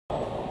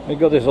We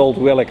got this old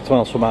relic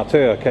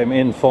transformateur, came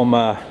in from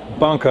a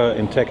bunker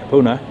in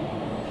Tekapuna.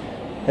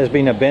 Has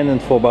been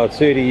abandoned for about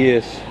 30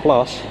 years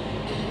plus,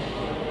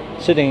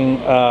 sitting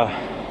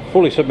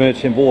fully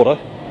submerged in water.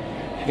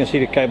 As you can see,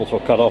 the cables were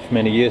cut off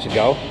many years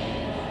ago.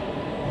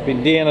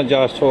 Been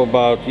de-energized for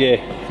about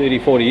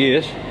 30-40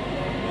 years.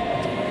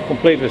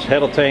 Complete with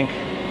header tank,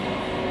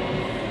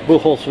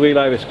 Buchholz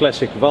relay with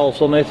classic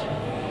valves on it,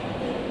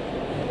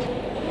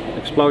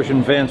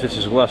 explosion vent which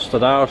is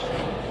rusted out,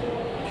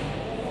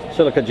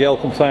 silica gel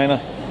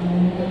container,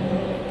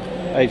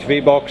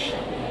 HV box.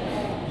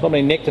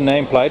 Somebody nicked the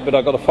nameplate, but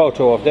I got a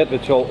photo of that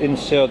which I'll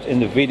insert in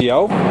the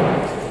video.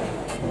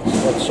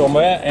 That's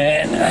somewhere,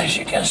 and as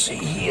you can see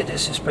here,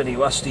 this is pretty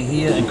rusty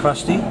here and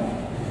crusty.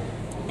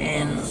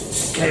 And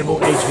cable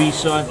HV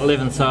side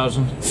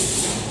 11,000.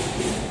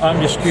 I'm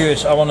just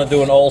curious, I want to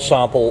do an oil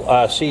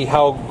sample, see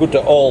how good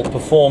the oil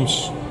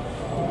performs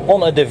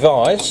on a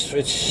device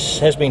which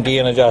has been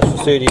de-energized for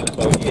 30 or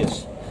so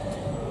years.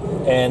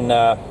 And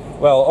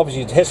well,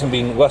 obviously it hasn't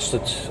been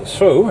rusted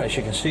through, as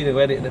you can see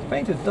already. The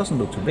paint, it doesn't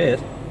look too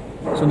bad.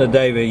 It's on a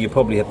day where you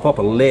probably had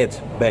proper lead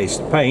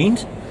based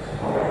paint,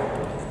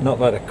 not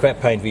like the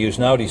crap paint we use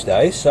now these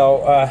days.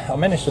 So I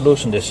managed to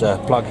loosen this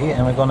plug here,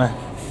 and we're gonna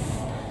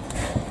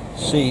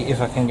see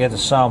if I can get a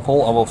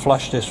sample. I will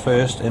flush this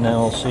first and then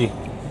we'll see.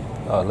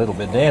 A little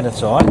bit there,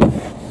 that's alright.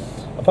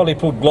 I'll probably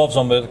put gloves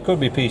on, but it could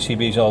be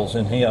PCBs holes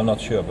in here, I'm not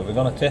sure. But we're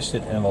going to test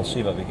it and we'll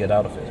see what we get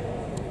out of it.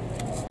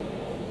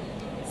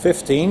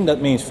 15,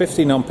 that means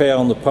 15 ampere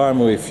on the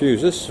primary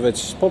fuses,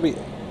 which probably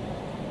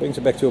brings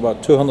it back to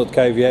about 200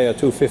 kVA or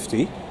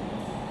 250.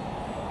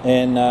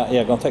 And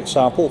yeah, I'm going to take a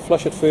sample,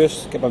 flush it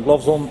first, get my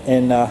gloves on,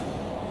 and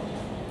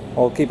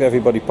I'll keep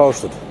everybody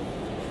posted.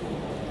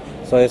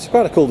 So it's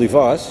quite a cool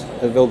device.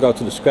 It will go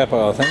to the scrapper,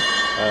 I think.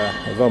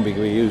 It won't be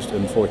reused,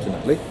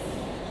 unfortunately.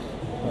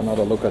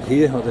 Another look at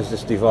here. What is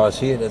this device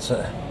here? That's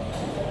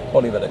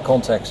probably where the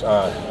contacts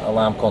are,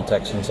 alarm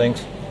contacts and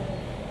things.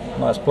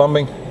 Nice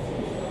plumbing.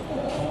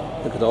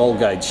 Look at the oil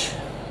gauge.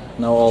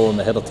 No oil in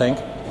the header tank.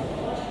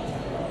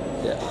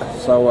 Yeah.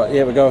 So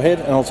yeah, we go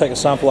ahead and I'll take a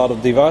sample out of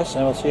the device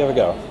and we'll see how we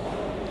go.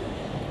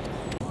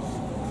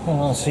 And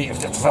we'll see if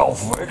that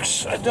valve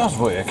works. It does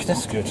work.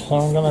 That's good. So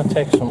I'm going to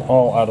take some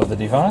oil out of the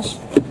device.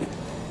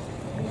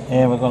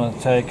 And we're going to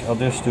take, I'll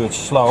just do it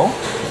slow.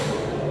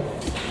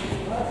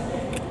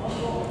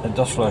 It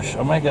does flush.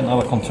 I might get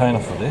another container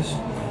for this.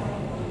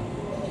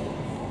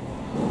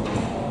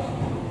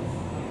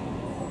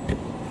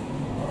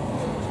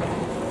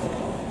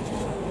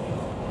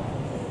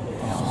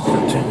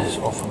 I'll turn this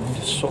off and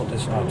just sort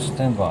this out.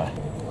 Stand by.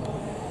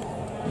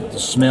 The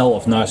smell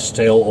of nice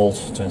stale old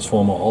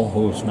transformer oil,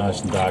 who's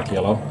nice and dark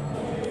yellow.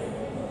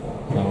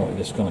 Now we're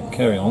just going to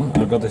carry on.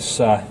 I've got this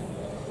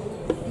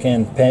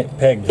can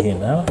pegged here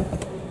now.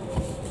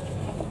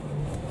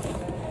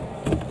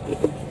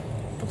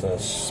 Put a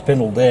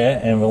spindle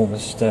there and we'll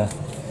just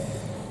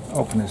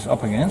open this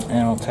up again,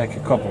 and we'll take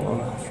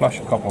flush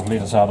a couple of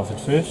liters out of it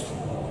first.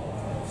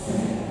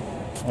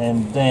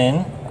 And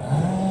then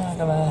I'm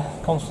gonna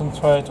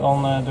concentrate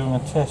on doing a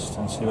test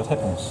and see what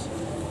happens.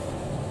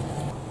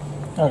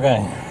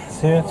 Okay,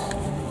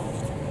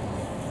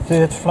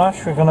 third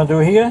flush we're gonna do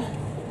here.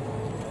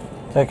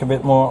 Take a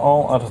bit more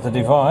oil out of the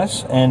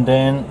device, and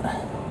then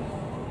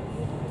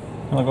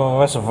I'm going to go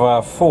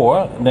reservoir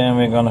 4, then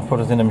we're going to put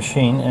it in the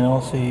machine and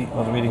we'll see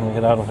what reading we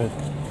get out of it.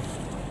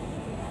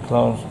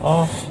 Close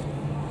off.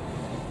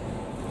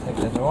 Take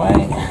that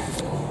away.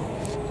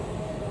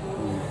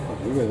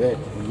 Look at that.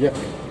 Yep.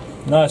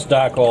 Nice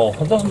dark oil.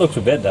 It doesn't look too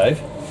bad, Dave.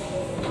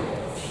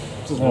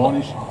 Just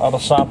varnish. Other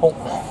sample.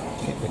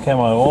 Keep the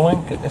camera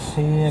rolling. Get this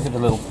here, get the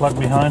little plug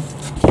behind.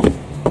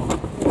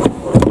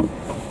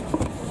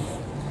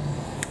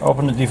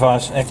 Open the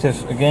device,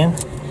 active again.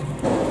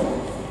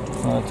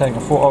 Take a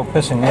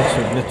pissing that's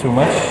a bit too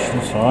much,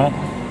 that's alright.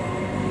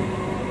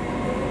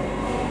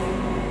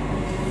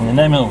 In the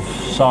name of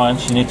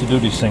science, you need to do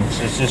these things.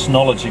 It's just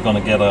knowledge you're going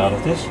to get out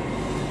of this.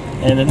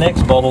 And the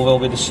next bottle will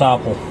be the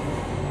sample.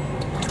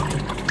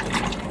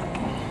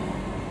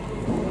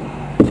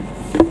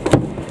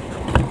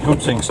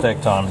 Good things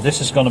take time. This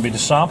is going to be the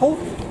sample.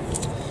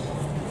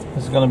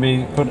 This is going to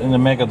be put in the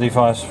mega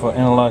device for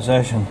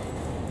analyzation.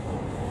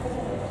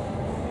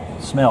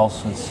 It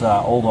smells, it's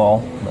old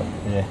oil, but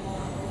yeah.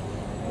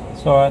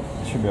 It's alright,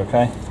 it should be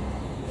okay.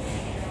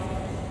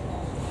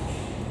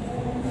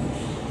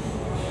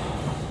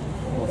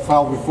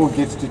 Foul before it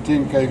gets to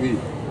 10 kV.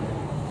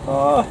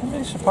 Oh, I'm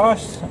really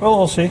surprised. Well,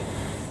 we'll see.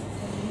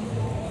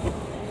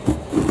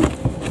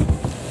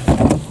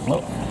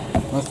 Oh.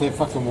 Must have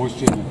fucking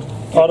moisture in it.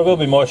 Oh, there will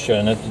be moisture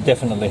in it,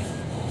 definitely.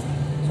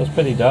 So it's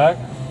pretty dark.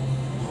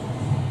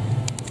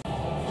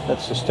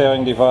 That's the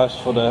steering device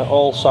for the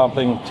oil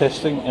sampling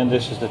testing, and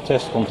this is the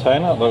test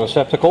container, the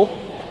receptacle.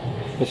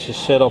 This is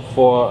set up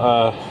for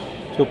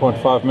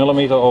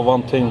 2.5mm or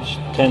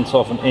 1/10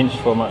 of an inch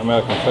for my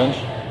American French.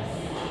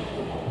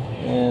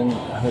 And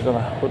we're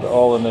gonna put it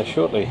all in there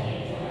shortly.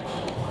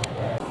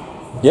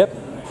 Yep.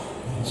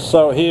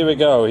 So here we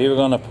go. Here we're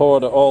gonna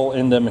pour the oil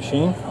in the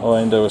machine or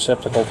in the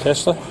receptacle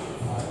tester.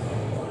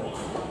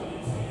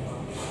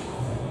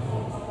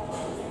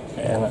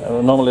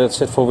 normally it's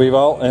set for a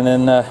while, and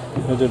then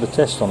we do the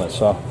test on it.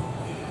 So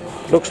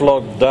it looks a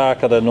lot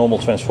darker than normal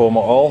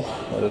transformer oil,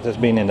 but it has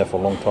been in there for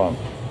a long time.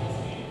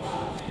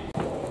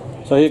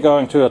 So here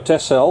going to a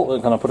test cell, we're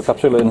going to put a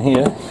capsule in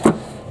here.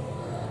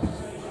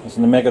 It's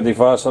in the mega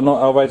device.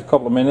 I'll wait a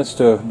couple of minutes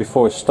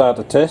before we start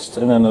the test,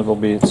 and then it will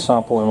be a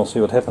sample and we'll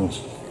see what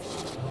happens.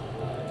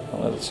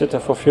 I'll let it sit there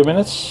for a few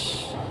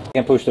minutes. You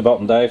can push the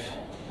button, Dave.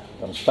 I'm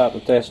going to start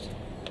the test.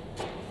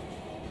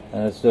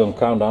 And it's doing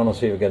countdown. Let's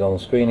see if we get on the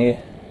screen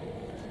here.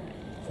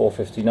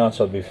 4:59,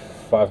 so it'll be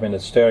 5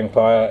 minutes stirring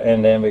power,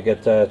 and then we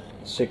get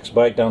 6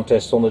 breakdown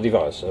tests on the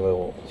device. So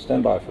we'll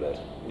stand by for that.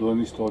 It'll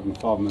only start in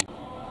 5 minutes.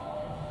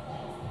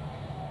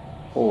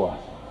 4,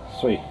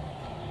 3,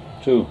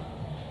 2,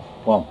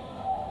 1.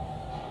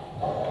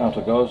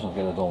 Counter goes. I'll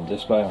get it on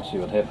display and see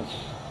what happens.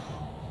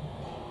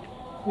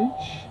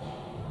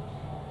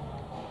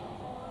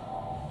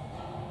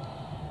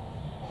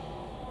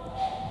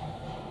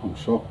 I'm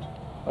shocked.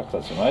 Look,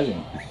 that's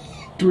amazing.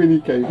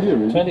 20 kV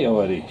already. 20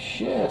 already.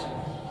 Shit.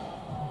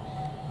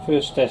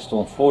 First test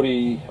on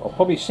 40 or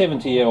probably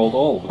 70-year-old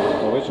oil, because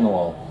it's original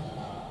oil.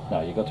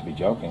 No, you got to be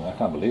joking. I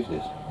can't believe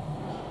this.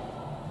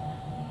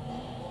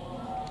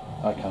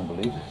 I can't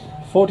believe this.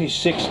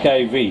 46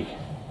 kV.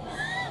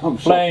 I'm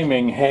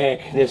Flaming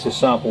heck. This is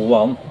sample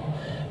 1.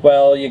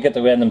 Well, you get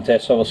the random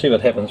test, so we'll see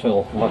what happens.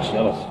 We'll watch the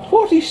others.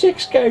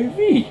 46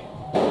 kV.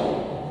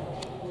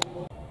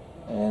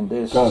 And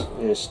this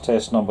is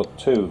test number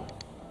 2.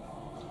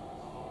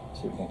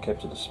 See if we can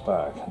capture the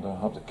spark. I don't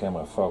hope the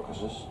camera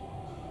focuses.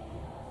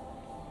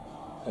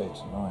 8,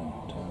 9,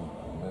 10,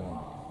 11,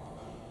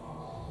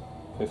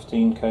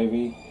 15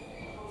 kV,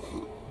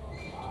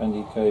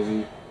 20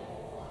 kV,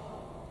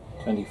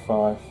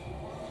 25,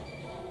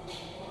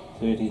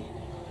 30,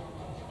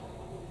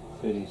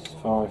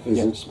 35.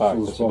 Yeah, the spark,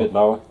 that's a bit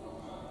lower.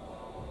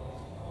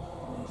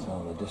 It's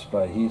on the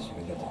display here, so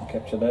we get to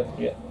capture that.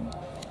 Yeah.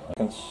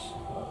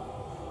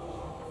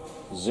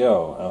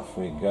 0, off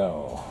we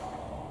go.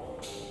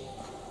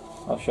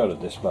 I'll show the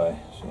display,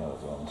 see how it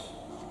runs.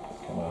 The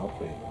camera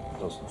hopefully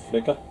doesn't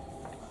flicker.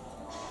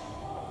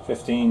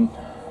 15,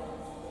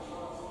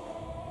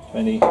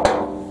 20,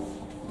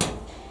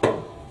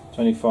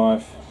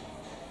 25,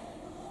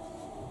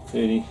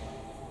 30,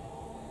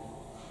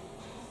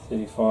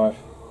 35,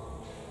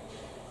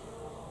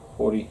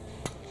 40,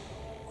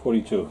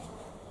 42.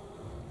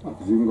 Oh,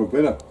 it's even got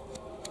better.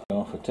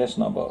 Going for test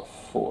number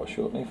 4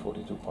 shortly,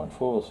 42.4.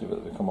 We'll see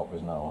what we come up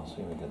with now. I'll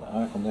see if we get the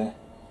arc on there.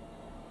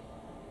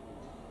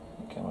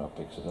 The camera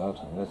picks it out,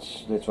 and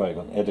that's why you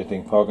got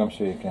editing programs,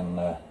 so you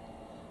can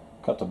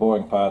cut the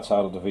boring parts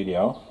out of the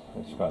video.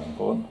 It's quite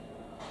important.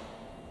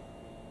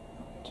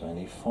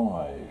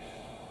 25,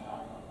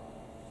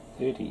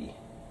 30,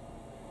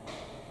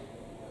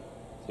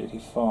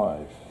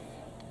 35,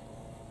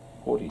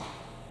 40,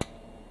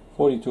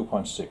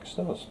 42.6.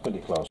 That was pretty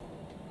close.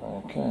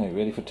 Okay,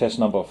 ready for test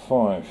number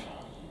 5.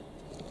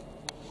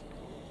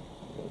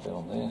 Get it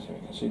down there so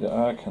you can see the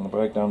arc and the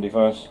breakdown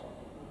device.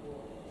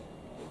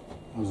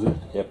 How's it?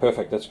 Yeah,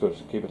 perfect, that's good.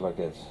 Keep it like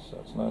that. So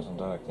it's nice and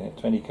dark there.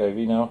 20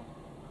 kV now.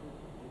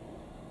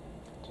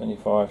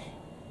 25,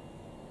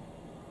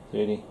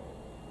 30,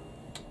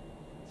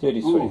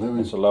 33. Oh,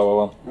 that's a lower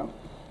one. Yep.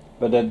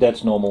 But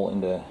that's normal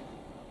in the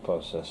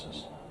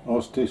processors.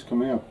 Last test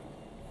coming up.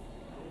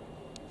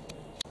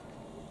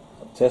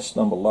 Test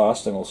number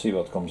last, and we'll see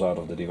what comes out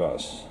of the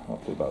device.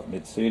 Hopefully about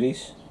mid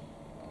 30s.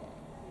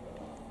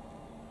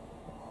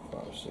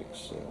 5, 6,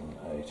 7,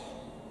 8,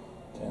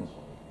 10,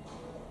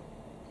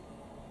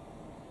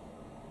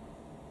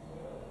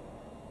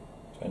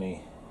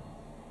 20,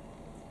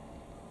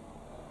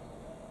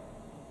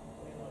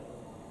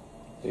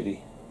 30,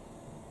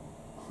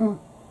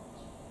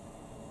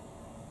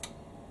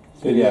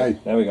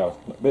 38. There we go.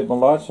 A bit more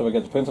light so we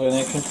get the printer in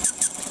action.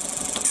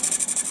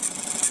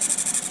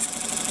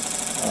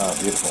 Ah,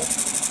 beautiful.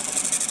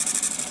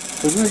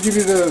 Doesn't it give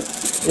you the...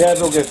 Yeah, it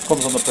will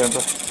comes on the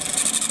printer.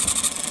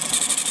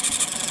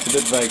 It's a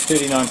bit vague,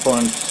 39.3 I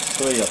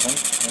think.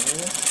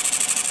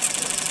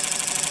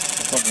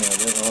 Something like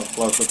that, I'll have a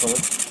close look at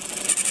it.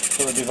 So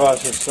the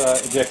device is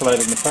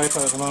ejaculating the paper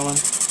at the moment.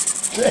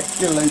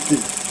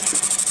 Ejaculating.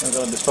 I'm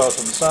going to dispose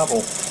of the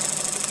sample.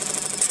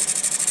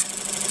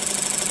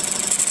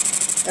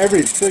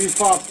 Average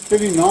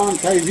 39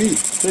 kV.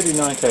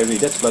 39 kV,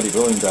 that's bloody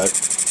brilliant, Dave.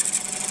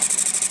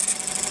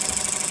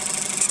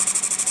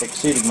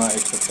 Exceeding my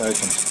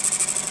expectations.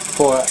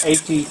 For an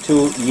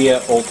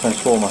 82-year-old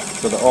transformer.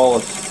 So the oil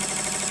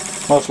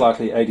is most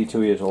likely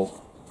 82 years old.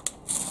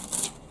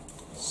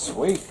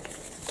 Sweet.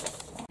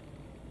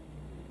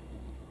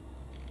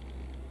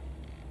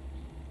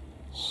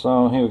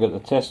 So here we got the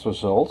test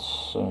results.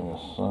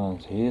 So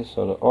here,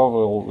 so the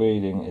overall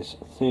reading is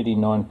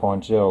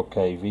 39.0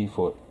 kV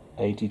for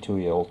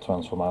 82-year-old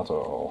transformator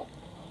oil.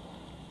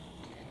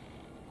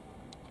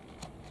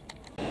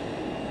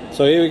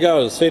 So here we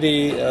go,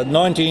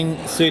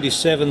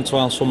 1937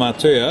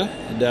 transformateur.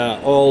 The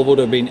oil would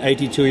have been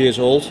 82 years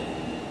old.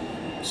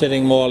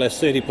 sitting more or less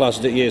 30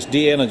 plus years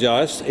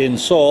de-energized in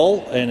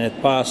Seoul, and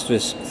it passed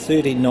with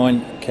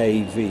 39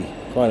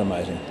 kV. Quite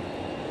amazing.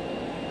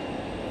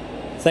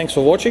 Thanks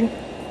for watching.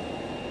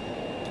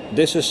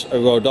 This is a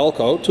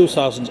Rodalco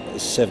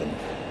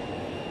 2007.